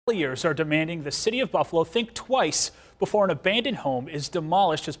Years are demanding the city of Buffalo think twice before an abandoned home is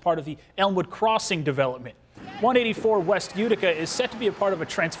demolished as part of the Elmwood Crossing development. 184 West Utica is set to be a part of a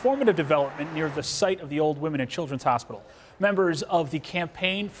transformative development near the site of the Old Women and Children's Hospital. Members of the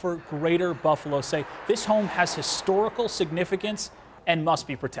Campaign for Greater Buffalo say this home has historical significance and must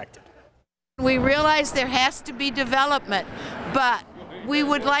be protected. We realize there has to be development, but we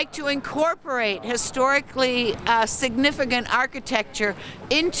would like to incorporate historically significant architecture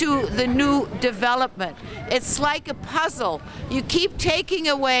into the new development. It's like a puzzle. You keep taking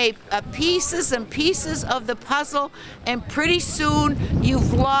away pieces and pieces of the puzzle, and pretty soon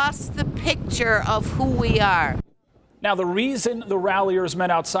you've lost the picture of who we are. Now, the reason the ralliers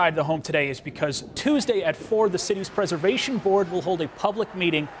met outside the home today is because Tuesday at 4, the city's Preservation Board will hold a public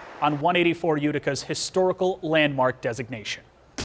meeting on 184 Utica's historical landmark designation.